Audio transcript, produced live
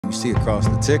you see across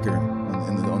the ticker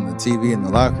on the TV in the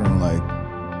locker room, like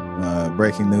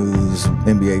breaking news,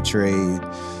 NBA trade,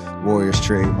 Warriors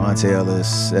trade, Monte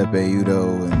Ellis, Epe Udo,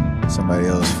 and somebody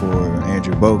else for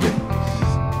Andrew Bogut.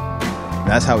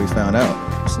 That's how we found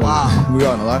out. So wow. We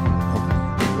were in the locker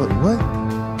room. What?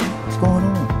 What's going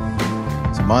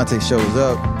on? So Monte shows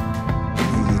up.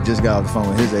 He just got off the phone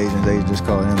with his agent. They just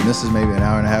called him. This is maybe an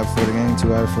hour and a half before the game,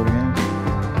 2 hours before the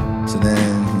game. So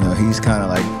then, he's kind of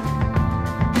like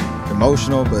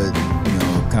emotional, but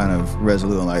kind of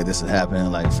resolute on like this is happening.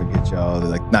 Like forget y'all.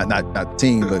 Like not the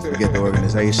team, but forget the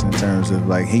organization in terms of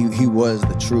like he was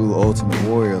the true ultimate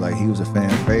warrior. Like he was a fan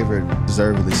favorite,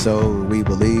 deservedly so. We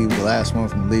Believe, the last one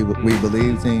from the We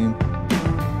Believe team,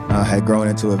 had grown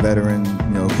into a veteran,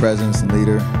 presence and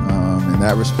leader in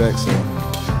that respect. So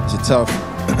it's a tough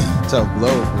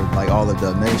blow for like all of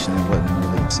Dub Nation. It wasn't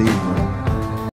really received.